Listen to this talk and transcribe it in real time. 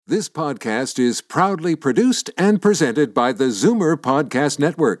This podcast is proudly produced and presented by the Zoomer Podcast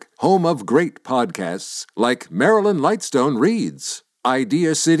Network, home of great podcasts like Marilyn Lightstone Reads,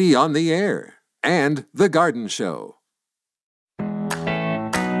 Idea City on the Air, and The Garden Show.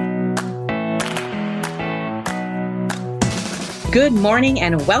 Good morning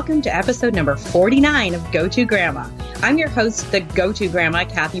and welcome to episode number 49 of Go-To Grandma. I'm your host, the Go-To Grandma,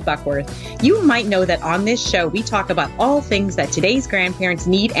 Kathy Buckworth. You might know that on this show, we talk about all things that today's grandparents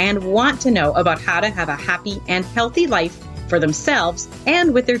need and want to know about how to have a happy and healthy life for themselves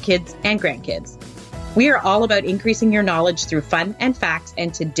and with their kids and grandkids. We are all about increasing your knowledge through fun and facts,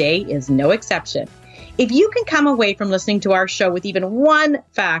 and today is no exception. If you can come away from listening to our show with even one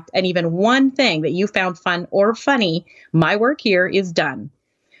fact and even one thing that you found fun or funny, my work here is done.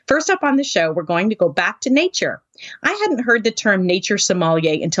 First up on the show, we're going to go back to nature. I hadn't heard the term nature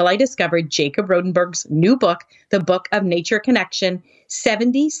sommelier until I discovered Jacob Rodenberg's new book, The Book of Nature Connection,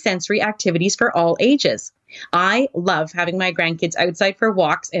 70 Sensory Activities for All Ages. I love having my grandkids outside for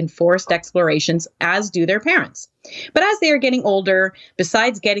walks and forest explorations, as do their parents. But as they are getting older,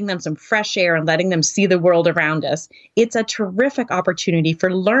 besides getting them some fresh air and letting them see the world around us, it's a terrific opportunity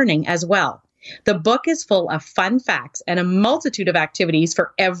for learning as well. The book is full of fun facts and a multitude of activities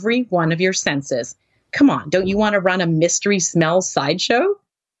for every one of your senses. Come on, don't you want to run a mystery smell sideshow?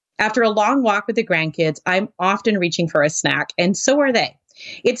 After a long walk with the grandkids, I'm often reaching for a snack, and so are they.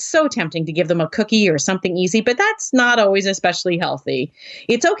 It's so tempting to give them a cookie or something easy, but that's not always especially healthy.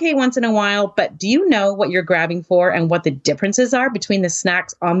 It's okay once in a while, but do you know what you're grabbing for and what the differences are between the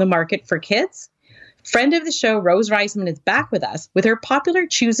snacks on the market for kids? Friend of the show, Rose Reisman, is back with us with her popular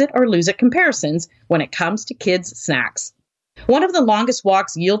choose it or lose it comparisons when it comes to kids' snacks. One of the longest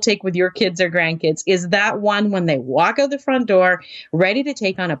walks you'll take with your kids or grandkids is that one when they walk out the front door, ready to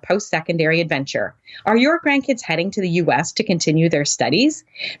take on a post-secondary adventure. Are your grandkids heading to the U.S. to continue their studies?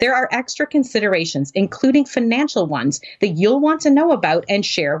 There are extra considerations, including financial ones, that you'll want to know about and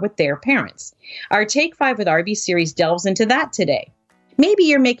share with their parents. Our Take 5 with RV series delves into that today. Maybe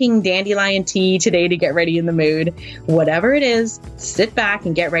you're making dandelion tea today to get ready in the mood. Whatever it is, sit back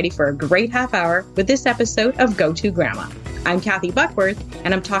and get ready for a great half hour with this episode of Go-To Grandma. I'm Kathy Buckworth,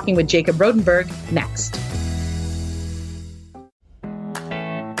 and I'm talking with Jacob Rodenberg next.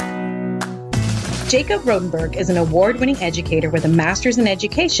 Jacob Rodenberg is an award-winning educator with a master's in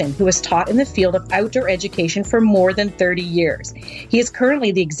education who has taught in the field of outdoor education for more than 30 years. He is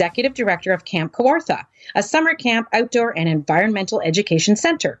currently the executive director of Camp Kawartha, a summer camp, outdoor, and environmental education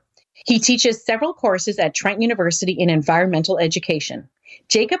center. He teaches several courses at Trent University in environmental education.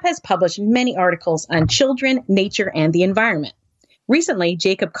 Jacob has published many articles on children, nature, and the environment. Recently,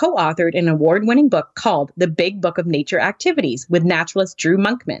 Jacob co-authored an award-winning book called The Big Book of Nature Activities with naturalist Drew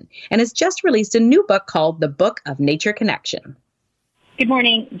Monkman, and has just released a new book called The Book of Nature Connection. Good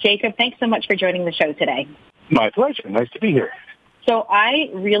morning, Jacob. Thanks so much for joining the show today. My pleasure. Nice to be here. So I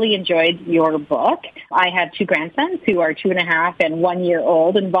really enjoyed your book. I have two grandsons who are 2.5 and 1 year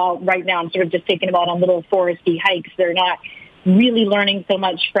old. And right now I'm sort of just taking them out on little foresty hikes. They're not really learning so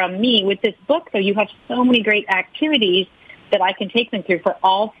much from me. With this book, though, you have so many great activities that I can take them through for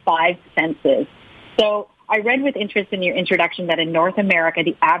all 5 senses. So I read with interest in your introduction that in North America,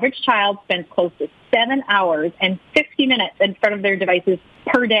 the average child spends close to 7 hours and 50 minutes in front of their devices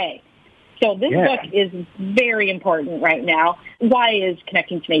per day. So this book is very important right now. Why is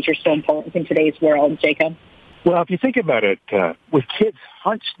connecting to nature so important in today's world, Jacob? Well, if you think about it, with kids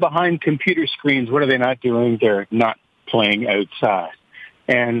hunched behind computer screens, what are they not doing? They're not playing outside.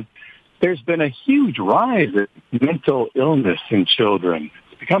 And there's been a huge rise in mental illness in children.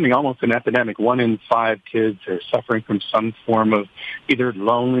 It's becoming almost an epidemic. 1 in 5 kids are suffering from some form of either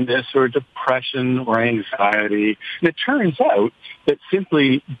loneliness or depression or anxiety. And it turns out that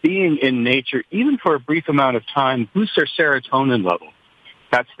simply being in nature, even for a brief amount of time, boosts our serotonin level.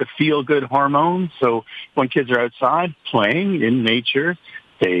 That's the feel-good hormone. So when kids are outside playing in nature,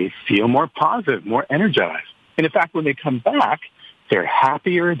 they feel more positive, more energized. And in fact, when they come back, they're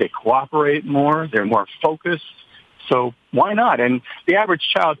happier, they cooperate more, they're more focused. So why not? And the average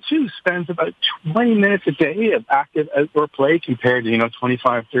child, too, spends about 20 minutes a day of active outdoor play compared to,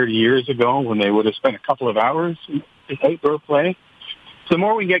 25, 30 years ago when they would have spent a couple of hours in outdoor play. So the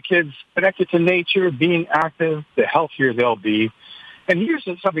more we get kids connected to nature, being active, the healthier they'll be. And here's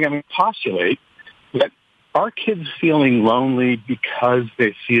something I'm going to postulate, that are kids feeling lonely because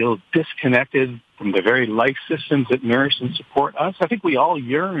they feel disconnected from the very life systems that nourish and support us? I think we all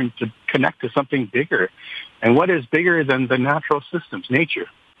yearn to connect to something bigger. And what is bigger than the natural systems, nature?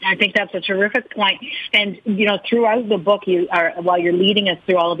 I think that's a terrific point. And, throughout the book, while you're leading us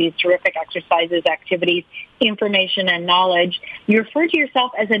through all of these terrific exercises, activities, information, and knowledge, you refer to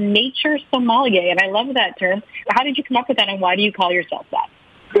yourself as a nature sommelier. And I love that term. How did you come up with that, and why do you call yourself that?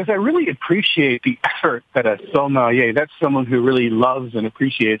 Because I really appreciate the effort that a sommelier, that's someone who really loves and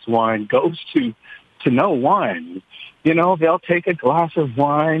appreciates wine, goes to know wine. They'll take a glass of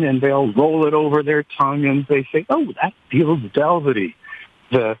wine and they'll roll it over their tongue and they say, oh, that feels velvety.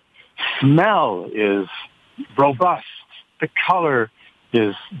 The smell is robust. The color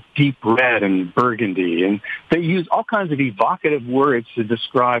is deep red and burgundy. And they use all kinds of evocative words to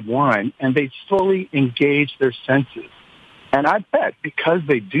describe wine, and they fully engage their senses. And I bet because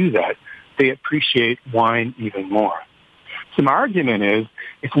they do that, they appreciate wine even more. So my argument is,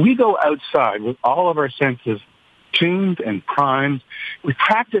 if we go outside with all of our senses tuned and primed, we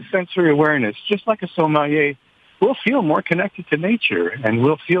practice sensory awareness just like a sommelier, we'll feel more connected to nature and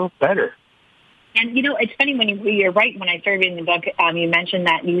we'll feel better. And, it's funny you're right. When I started reading the book, you mentioned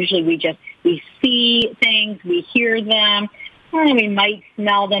that usually we see things, we hear them, and we might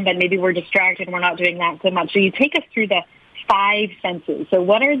smell them, but maybe we're distracted and we're not doing that so much. So you take us through the 5 senses. So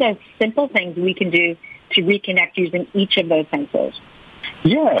what are the simple things we can do to reconnect using each of those senses?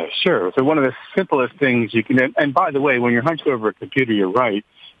 Yeah, sure. So one of the simplest things you can, and by the way, when you're hunched over a computer, you're right.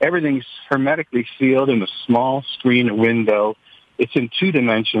 Everything's hermetically sealed in a small screen window. It's in 2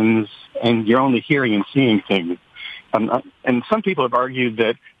 dimensions, and you're only hearing and seeing things. And some people have argued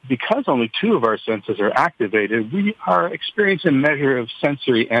that because only 2 of our senses are activated, we are experiencing a measure of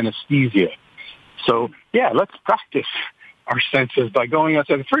sensory anesthesia. So, let's practice our senses by going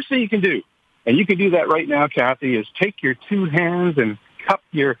outside. The first thing you can do, and you can do that right now, Kathy, is take your 2 hands and cup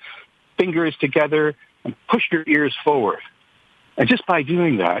your fingers together and push your ears forward. And just by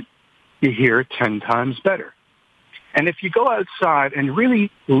doing that, you hear 10 times better. And if you go outside and really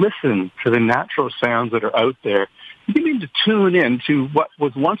listen to the natural sounds that are out there, you begin to tune in to what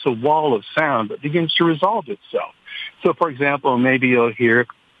was once a wall of sound that begins to resolve itself. So, for example, maybe you'll hear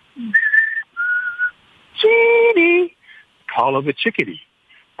Chitty, call of a chickadee.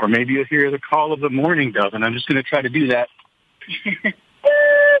 Or maybe you'll hear the call of the mourning dove, and I'm just going to try to do that.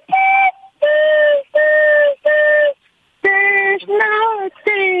 There's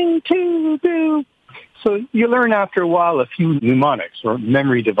nothing to do. So you learn after a while a few mnemonics or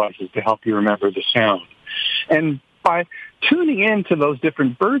memory devices to help you remember the sound. And by tuning into those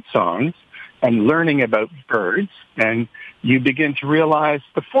different bird songs and learning about birds, and you begin to realize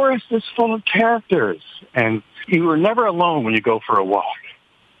the forest is full of characters, and you are never alone when you go for a walk.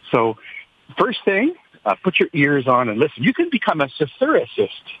 So first thing, put your ears on and listen. You can become a satiricist.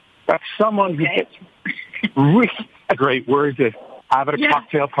 That's someone who gets really a great word to have at a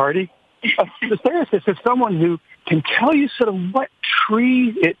cocktail party. A satiricist is someone who can tell you sort of what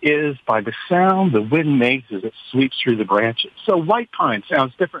tree it is by the sound the wind makes as it sweeps through the branches. So white pine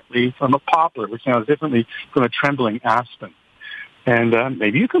sounds differently from a poplar, which sounds differently from a trembling aspen. And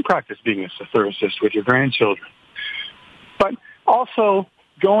maybe you can practice being a satiricist with your grandchildren. But also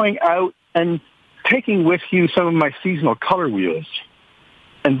going out and taking with you some of my seasonal color wheels.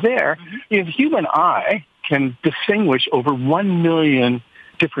 And there, the human eye can distinguish over 1 million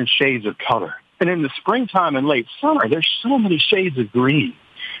different shades of color. And in the springtime and late summer, there's so many shades of green.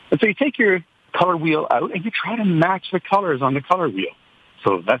 And so you take your color wheel out and you try to match the colors on the color wheel.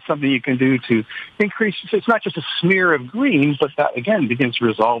 So that's something you can do to increase. It's not just a smear of green, but that, again, begins to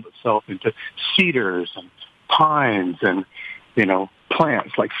resolve itself into cedars and pines and,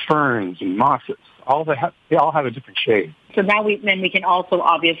 plants like ferns and mosses. They all have a different shade. So now we can also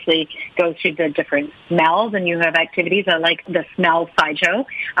obviously go through the different smells, and you have activities like the smell sideshow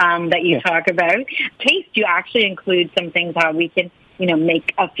that you talk about. Taste, you actually include some things how we can,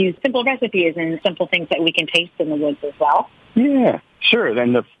 make a few simple recipes and simple things that we can taste in the woods as well. Yeah, sure.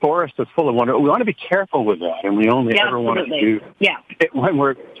 Then the forest is full of wonder. We want to be careful with that, and we only ever want to do it when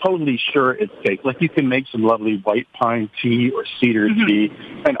we're totally sure it's safe. Like you can make some lovely white pine tea or cedar tea,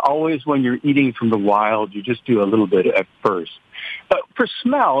 and always when you're eating from the wild, you just do a little bit at first. But for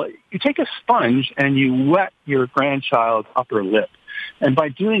smell, you take a sponge and you wet your grandchild's upper lip. And by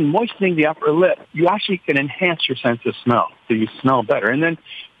moistening the upper lip, you actually can enhance your sense of smell, so you smell better. And then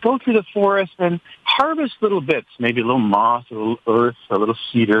go through the forest and harvest little bits, maybe a little moss, a little earth, a little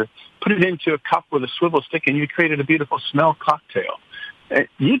cedar, put it into a cup with a swivel stick, and you created a beautiful smell cocktail.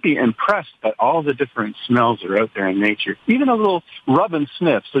 You'd be impressed at all the different smells that are out there in nature. Even a little rub and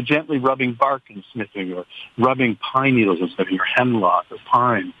sniff, so gently rubbing bark and sniffing, or rubbing pine needles and sniffing, or hemlock or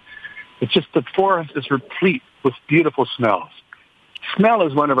pine. It's just the forest is replete with beautiful smells. Smell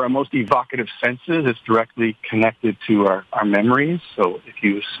is one of our most evocative senses. It's directly connected to our memories. So if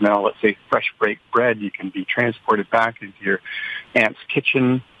you smell, let's say, fresh baked bread, you can be transported back into your aunt's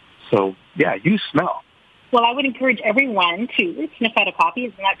kitchen. So, yeah, use smell. Well, I would encourage everyone to sniff out a copy,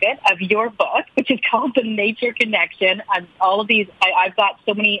 isn't that good, of your book, which is called The Nature Connection. All of these, I've got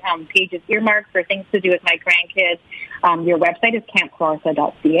so many pages earmarked for things to do with my grandkids. Your website is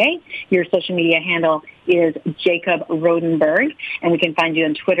campclarissa.ca. Your social media handle is Jacob Rodenberg, and we can find you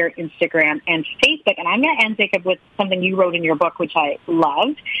on Twitter, Instagram, and Facebook. And I'm going to end, Jacob, with something you wrote in your book, which I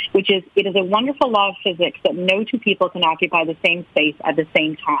loved, which is, it is a wonderful law of physics that no two people can occupy the same space at the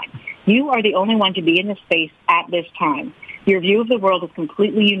same time. You are the only one to be in this space at this time. Your view of the world is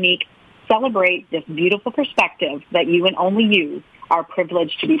completely unique. Celebrate this beautiful perspective that you and only you are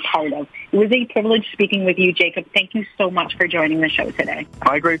privileged to be part of. It was a privilege speaking with you, Jacob. Thank you so much for joining the show today.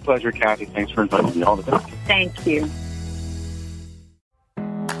 My great pleasure, Kathy. Thanks for inviting me. All the best. Thank you.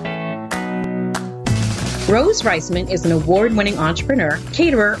 Rose Reisman is an award-winning entrepreneur,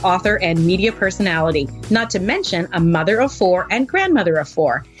 caterer, author, and media personality, not to mention a mother of 4 and grandmother of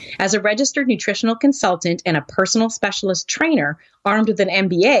 4. As a registered nutritional consultant and a personal specialist trainer armed with an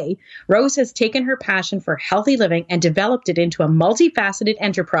MBA, Rose has taken her passion for healthy living and developed it into a multifaceted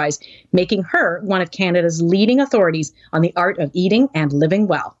enterprise, making her one of Canada's leading authorities on the art of eating and living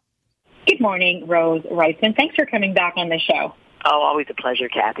well. Good morning, Rose Reisman. Thanks for coming back on the show. Oh, always a pleasure,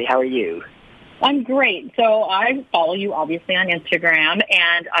 Kathy. How are you? I'm great. So I follow you, obviously, on Instagram,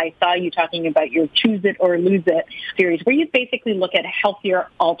 and I saw you talking about your Choose It or Lose It series, where you basically look at healthier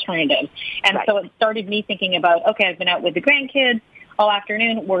alternatives. And Right. So it started me thinking about, okay, I've been out with the grandkids all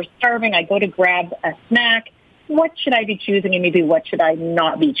afternoon. We're starving. I go to grab a snack. What should I be choosing, and maybe what should I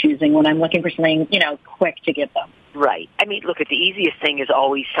not be choosing when I'm looking for something, quick to give them? Right. I mean, look, the easiest thing is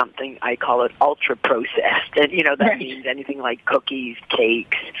always something, I call it ultra-processed. And, that Right. means anything like cookies,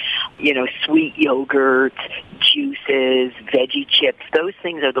 cakes, sweet yogurt, juices, veggie chips. Those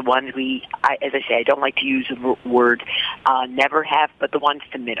things are the ones as I say, I don't like to use the word never have, but the ones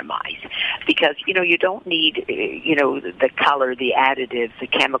to minimize. Because, you don't need, the color, the additives, the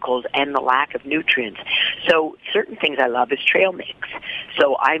chemicals, and the lack of nutrients. So certain things I love is trail mix.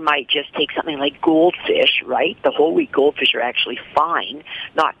 So I might just take something like goldfish, right? The whole wheat goldfish are actually fine,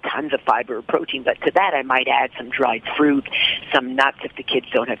 not tons of fiber or protein, but to that I might add some dried fruit, some nuts if the kids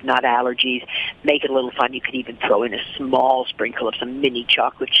don't have nut allergies. Make it a little fun. You could even throw in a small sprinkle of some mini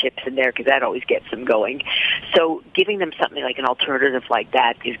chocolate chips in there because that always gets them going. So giving them something like an alternative like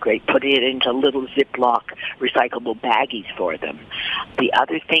that is great. Putting it into little Ziploc recyclable baggies for them. The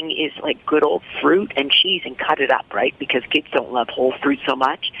other thing is like good old fruit and cheese and cut it up, right? Because kids don't love whole fruit so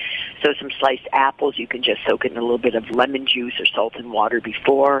much. So some sliced apples, you can just soak it in a little bit of lemon juice or salt and water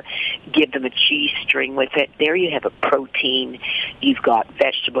before. Give them a cheese string with it. There you have a protein. You've got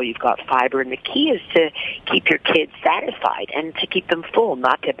vegetable. You've got fiber. And the key is to keep your kids satisfied and to keep them full,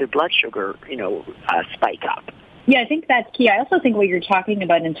 not to have their blood sugar, spike up. Yeah, I think that's key. I also think what you're talking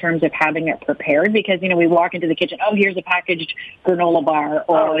about in terms of having it prepared, because, we walk into the kitchen, here's a packaged granola bar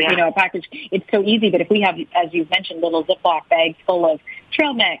or, a package. It's so easy, but if we have, as you've mentioned, little Ziploc bags full of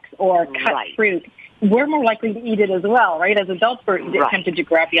trail mix or cut fruit, we're more likely to eat it as well, right? As adults, we're tempted to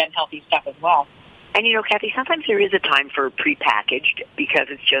grab the unhealthy stuff as well. And, Kathy, sometimes there is a time for prepackaged because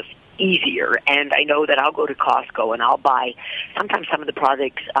it's just easier. And I know that I'll go to Costco and I'll buy sometimes some of the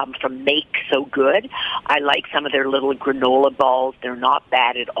products from Make So Good. I like some of their little granola balls. They're not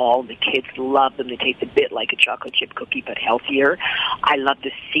bad at all. The kids love them. They taste a bit like a chocolate chip cookie, but healthier. I love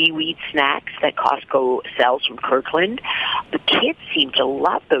the seaweed snacks that Costco sells from Kirkland. The kids seem to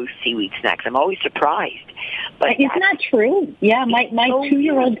love those seaweed snacks. I'm always surprised. But isn't that true? Yeah, my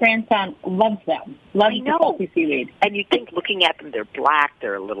 2-year-old grandson loves them. Loves the salty seaweed. And you think looking at them, they're black,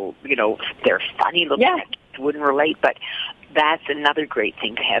 they're a little, they're funny looking. Yeah. Wouldn't relate, but that's another great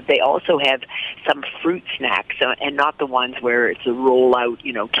thing to have. They also have some fruit snacks, and not the ones where it's a roll-out,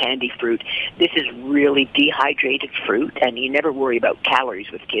 candy fruit. This is really dehydrated fruit, and you never worry about calories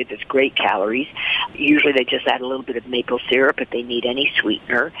with kids. It's great calories. Usually they just add a little bit of maple syrup if they need any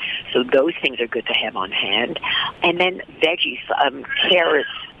sweetener. So those things are good to have on hand. And then veggies, carrots,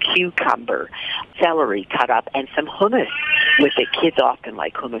 cucumber, celery cut up, and some hummus with it. Kids often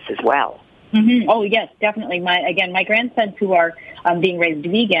like hummus as well. Mm-hmm. Oh, yes, definitely. My grandsons who are being raised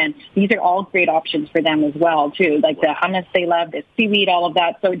vegan, these are all great options for them as well, too. Like the hummus they love, the seaweed, all of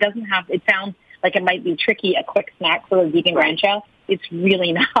that. So it sounds like it might be tricky, a quick snack for a vegan grandchild. It's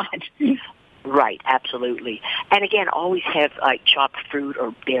really not. Right, absolutely. And again, always have chopped fruit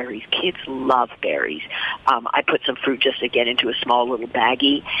or berries. Kids love berries. I put some fruit just again into a small little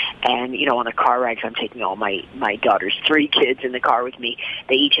baggie, and on the car rides, I'm taking all my daughter's 3 kids in the car with me.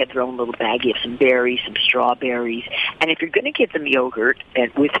 They each have their own little baggie of some berries, some strawberries, and if you're going to give them yogurt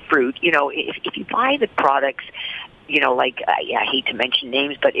and with fruit, if you buy the products. I hate to mention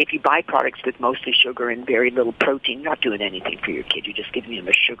names, but if you buy products with mostly sugar and very little protein, you're not doing anything for your kid. You're just giving them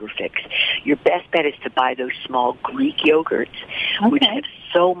a sugar fix. Your best bet is to buy those small Greek yogurts, which have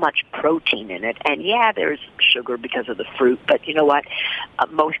so much protein in it. And yeah, there's sugar because of the fruit, but you know what?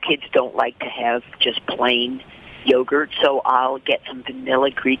 Most kids don't like to have just plain yogurt, so I'll get some vanilla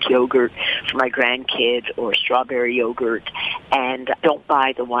Greek yogurt for my grandkids or strawberry yogurt, and don't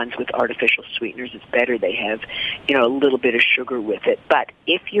buy the ones with artificial sweeteners. It's better they have, a little bit of sugar with it. But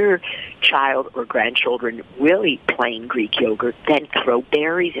if your child or grandchildren will eat plain Greek yogurt, then throw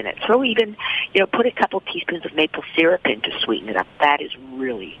berries in it. Throw even, put a couple teaspoons of maple syrup in to sweeten it up. That is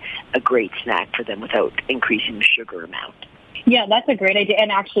really a great snack for them without increasing the sugar amount. Yeah, that's a great idea.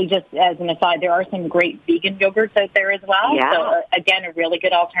 And actually, just as an aside, there are some great vegan yogurts out there as well. Yeah. So, again, a really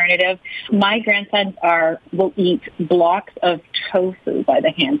good alternative. My grandsons will eat blocks of tofu by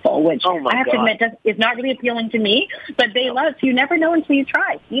the handful, which I have to admit is not really appealing to me, but they love it. So you never know until you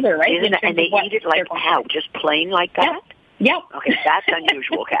try either, right? And they eat it like how? Just plain like that? Yeah. Okay, that's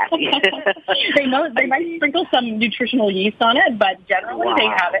unusual, Kathy. They might sprinkle some nutritional yeast on it, but generally they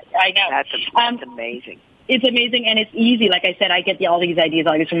have it. I know. That's amazing. It's amazing, and it's easy. Like I said, I get all these ideas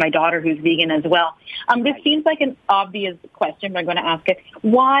always from my daughter, who's vegan as well. This seems like an obvious question, but I'm going to ask it.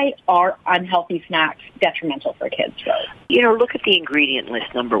 Why are unhealthy snacks detrimental for kids, Rose? Look at the ingredient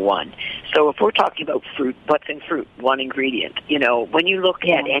list, number one. So if we're talking about fruit, what's in fruit? One ingredient. When you look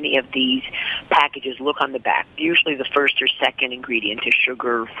at any of these packages, look on the back. Usually the first or second ingredient is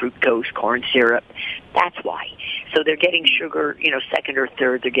sugar, fructose, corn syrup. That's why. So they're getting sugar, second or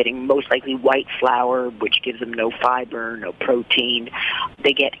third. They're getting most likely white flour, which gives them no fiber, no protein.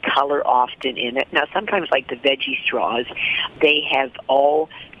 They get color often in it. Now, sometimes like the veggie straws, they have all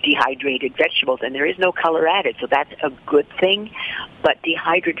dehydrated vegetables, and there is no color added, so that's a good thing. But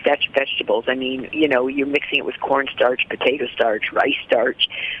dehydrated vegetables, you're mixing it with cornstarch, potato starch, rice starch,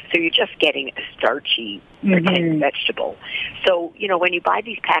 so you're just getting a starchy vegetable. So, when you buy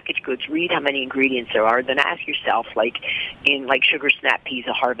these packaged goods, read how many ingredients there are, then ask yourself, in sugar snap peas,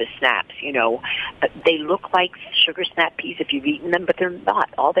 a Harvest Snaps, they look like sugar snap peas if you've eaten them, but they're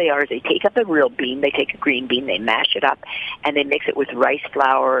not. All they are is they take up a real bean, they take a green bean, they mash it up, and they mix it with rice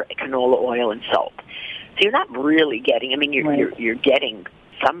flour, canola oil, and salt. So you're not really getting, you're getting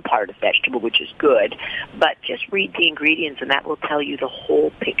some part of vegetable, which is good, but just read the ingredients, and that will tell you the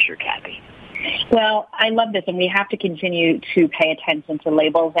whole picture, Kathy. Well, I love this, and we have to continue to pay attention to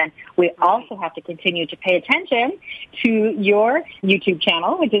labels, and we also have to continue to pay attention to your YouTube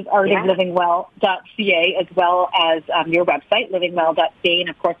channel, which is artoflivingwell.ca, as well as your website, livingwell.ca, and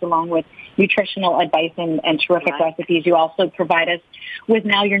of course, along with nutritional advice and terrific recipes. You also provide us with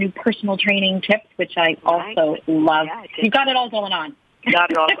now your new personal training tips, which I also love. Yeah, you've got it all going on.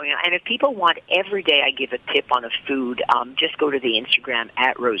 Got it all going on. And if people want, every day I give a tip on a food, just go to the Instagram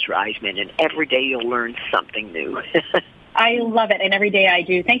at Rose Reisman, and every day you'll learn something new. I love it, and every day I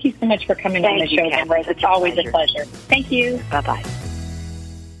do. Thank you so much for coming on the show, Rose. It's always a pleasure. Thank you. Bye-bye.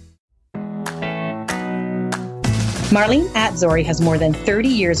 Marlene Atzori has more than 30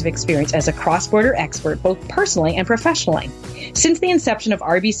 years of experience as a cross-border expert, both personally and professionally. Since the inception of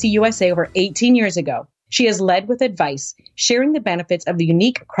RBC USA over 18 years ago, she has led with advice, sharing the benefits of the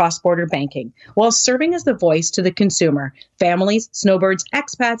unique cross-border banking, while serving as the voice to the consumer, families, snowbirds,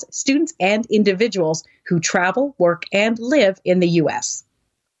 expats, students, and individuals who travel, work, and live in the U.S.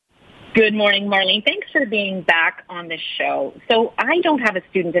 Good morning, Marlene. Thanks for being back on the show. So I don't have a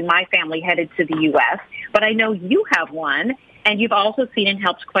student in my family headed to the U.S., but I know you have one, and you've also seen and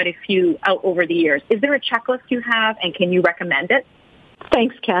helped quite a few out over the years. Is there a checklist you have, and can you recommend it?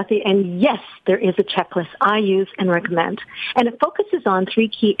 Thanks, Kathy. And yes, there is a checklist I use and recommend. And it focuses on 3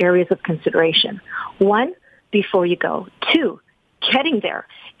 key areas of consideration. 1, before you go. 2, getting there.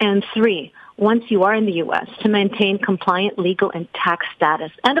 And 3, once you are in the U.S., to maintain compliant legal and tax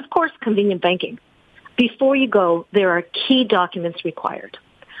status. And, of course, convenient banking. Before you go, there are key documents required.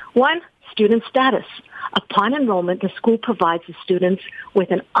 1, student status. Upon enrollment, the school provides the students with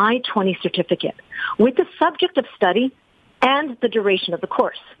an I-20 certificate with the subject of study and the duration of the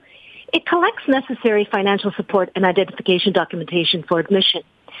course. It collects necessary financial support and identification documentation for admission.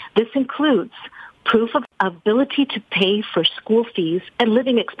 This includes proof of ability to pay for school fees and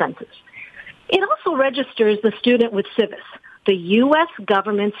living expenses. It also registers the student with Civis, the U.S.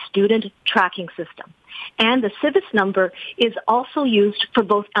 government student tracking system. And the CIVIS number is also used for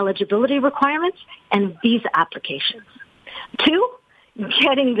both eligibility requirements and visa applications. 2,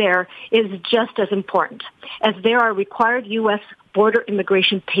 getting there is just as important, as there are required U.S. border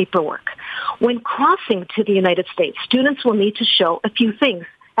immigration paperwork. When crossing to the United States, students will need to show a few things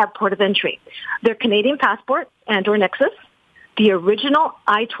at port of entry: their Canadian passport and/or nexus, the original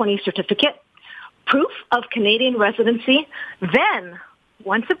I-20 certificate, proof of Canadian residency. Then,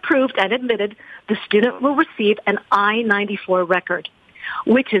 once approved and admitted, the student will receive an I-94 record,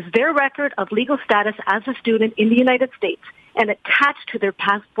 which is their record of legal status as a student in the United States and attached to their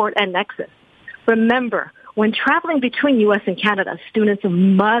passport and nexus. Remember, when traveling between U.S. and Canada, students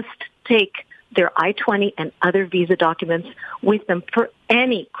must take their I-20 and other visa documents with them for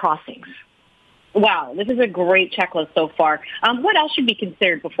any crossings. Wow, this is a great checklist so far. What else should be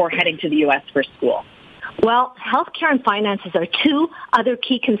considered before heading to the U.S. for school? Well, healthcare and finances are 2 other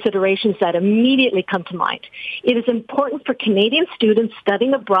key considerations that immediately come to mind. It is important for Canadian students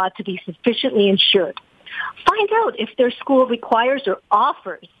studying abroad to be sufficiently insured. Find out if their school requires or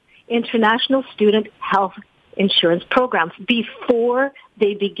offers international student health insurance programs before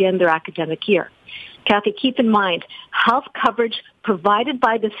they begin their academic year. Kathy, keep in mind, health coverage provided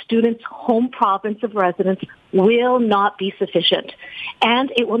by the student's home province of residence will not be sufficient,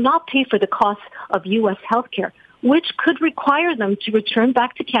 and it will not pay for the cost of U.S. health care, which could require them to return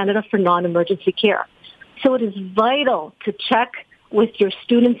back to Canada for non-emergency care. So it is vital to check with your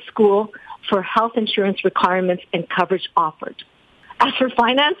student's school for health insurance requirements and coverage offered. As for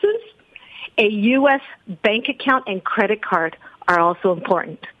finances, a U.S. bank account and credit card are also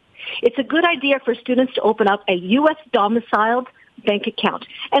important. It's a good idea for students to open up a U.S. domiciled bank account.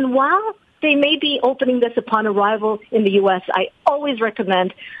 And while they may be opening this upon arrival in the U.S., I always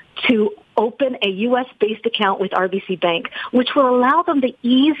recommend to open a U.S.-based account with RBC Bank, which will allow them the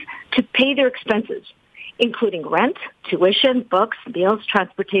ease to pay their expenses, including rent, tuition, books, meals,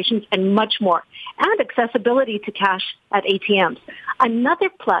 transportation, and much more, and accessibility to cash at ATMs. Another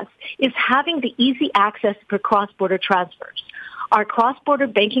plus is having the easy access for cross-border transfers. Our cross-border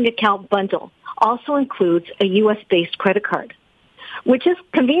banking account bundle also includes a U.S.-based credit card, which is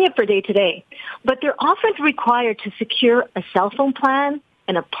convenient for day-to-day, but they're often required to secure a cell phone plan,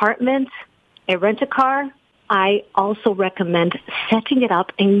 an apartment, a rent-a-car. I also recommend setting it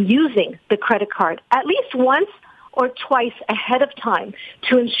up and using the credit card at least once or twice ahead of time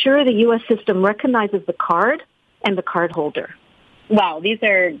to ensure the U.S. system recognizes the card and the card holder. Wow, these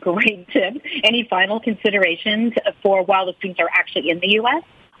are great tips. Any final considerations for while the students are actually in the U.S.?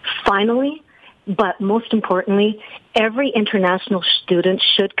 Finally, but most importantly, every international student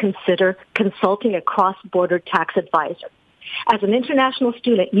should consider consulting a cross-border tax advisor. As an international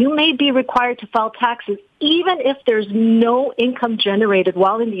student, you may be required to file taxes even if there's no income generated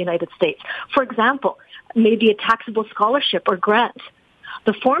while in the United States. For example, maybe a taxable scholarship or grant.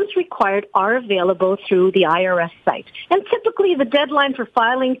 The forms required are available through the IRS site. And typically the deadline for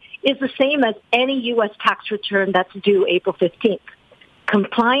filing is the same as any U.S. tax return that's due April 15th.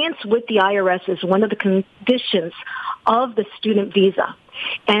 Compliance with the IRS is one of the conditions of the student visa.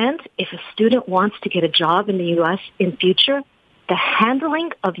 And if a student wants to get a job in the U.S. in future, the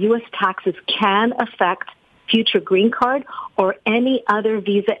handling of U.S. taxes can affect future green card or any other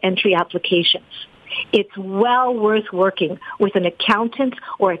visa entry applications. It's well worth working with an accountant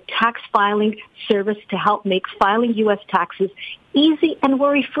or a tax filing service to help make filing U.S. taxes easy and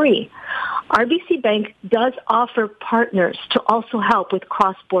worry-free. RBC Bank does offer partners to also help with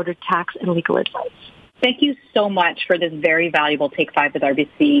cross-border tax and legal advice. Thank you so much for this very valuable Take 5 with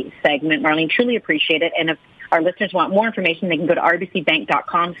RBC segment, Marlene. Truly appreciate it. And if our listeners want more information, they can go to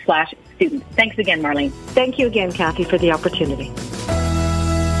rbcbank.com/students. Thanks again, Marlene. Thank you again, Kathy, for the opportunity.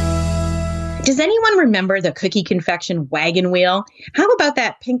 Does anyone remember the cookie confection wagon wheel? How about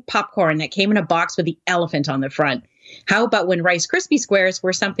that pink popcorn that came in a box with the elephant on the front? How about when Rice Krispie squares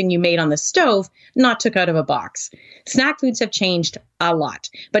were something you made on the stove, not took out of a box? Snack foods have changed a lot,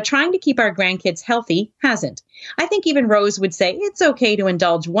 but trying to keep our grandkids healthy hasn't. I think even Rose would say it's okay to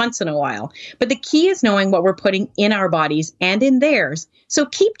indulge once in a while, but the key is knowing what we're putting in our bodies and in theirs. So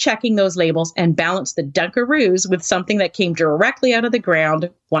keep checking those labels and balance the Dunkaroos with something that came directly out of the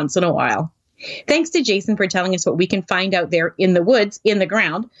ground once in a while. Thanks to Jason for telling us what we can find out there in the woods, in the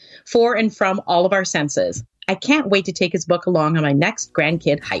ground, for and from all of our senses. I can't wait to take his book along on my next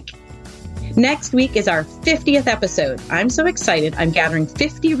grandkid hike. Next week is our 50th episode. I'm so excited. I'm gathering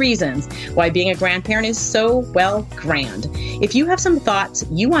 50 reasons why being a grandparent is so, well, grand. If you have some thoughts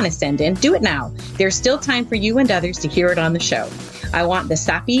you want to send in, do it now. There's still time for you and others to hear it on the show. I want the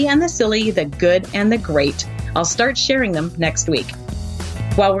sappy and the silly, the good and the great. I'll start sharing them next week.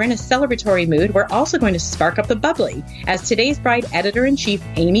 While we're in a celebratory mood, we're also going to spark up the bubbly, as today's Bride Editor-in-Chief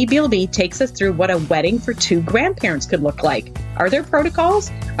Amy Bealby takes us through what a wedding for two grandparents could look like. Are there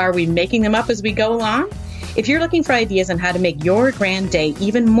protocols? Are we making them up as we go along? If you're looking for ideas on how to make your grand day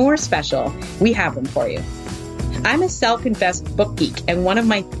even more special, we have them for you. I'm a self-confessed book geek, and one of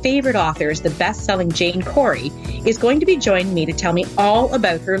my favorite authors, the best-selling Jane Corey, is going to be joining me to tell me all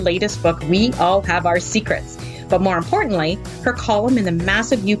about her latest book, We All Have Our Secrets. But more importantly, her column in the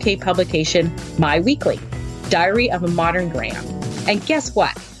massive UK publication, My Weekly, Diary of a Modern Gram. And guess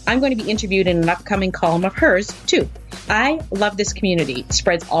what? I'm going to be interviewed in an upcoming column of hers, too. I love this community. It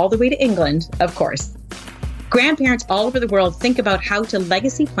spreads all the way to England, of course. Grandparents all over the world think about how to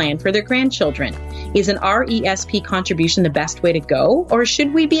legacy plan for their grandchildren. Is an RESP contribution the best way to go, or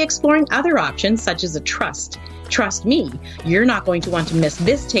should we be exploring other options such as a trust? Trust me, you're not going to want to miss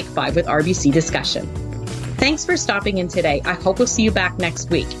this Take 5 with RBC discussion. Thanks for stopping in today. I hope we'll see you back next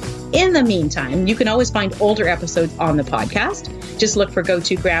week. In the meantime, you can always find older episodes on the podcast. Just look for Go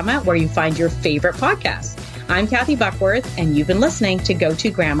To Grandma where you find your favorite podcasts. I'm Kathy Buckworth, and you've been listening to Go To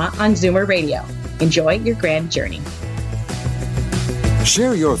Grandma on Zoomer Radio. Enjoy your grand journey.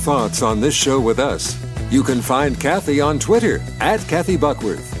 Share your thoughts on this show with us. You can find Kathy on Twitter @Kathy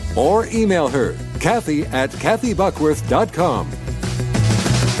Buckworth or email her, Kathy@KathyBuckworth.com.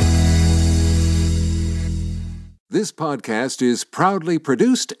 This podcast is proudly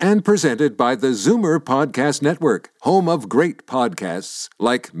produced and presented by the Zoomer Podcast Network, home of great podcasts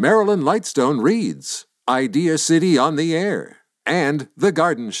like Marilyn Lightstone Reads, Idea City on the Air, and The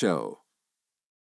Garden Show.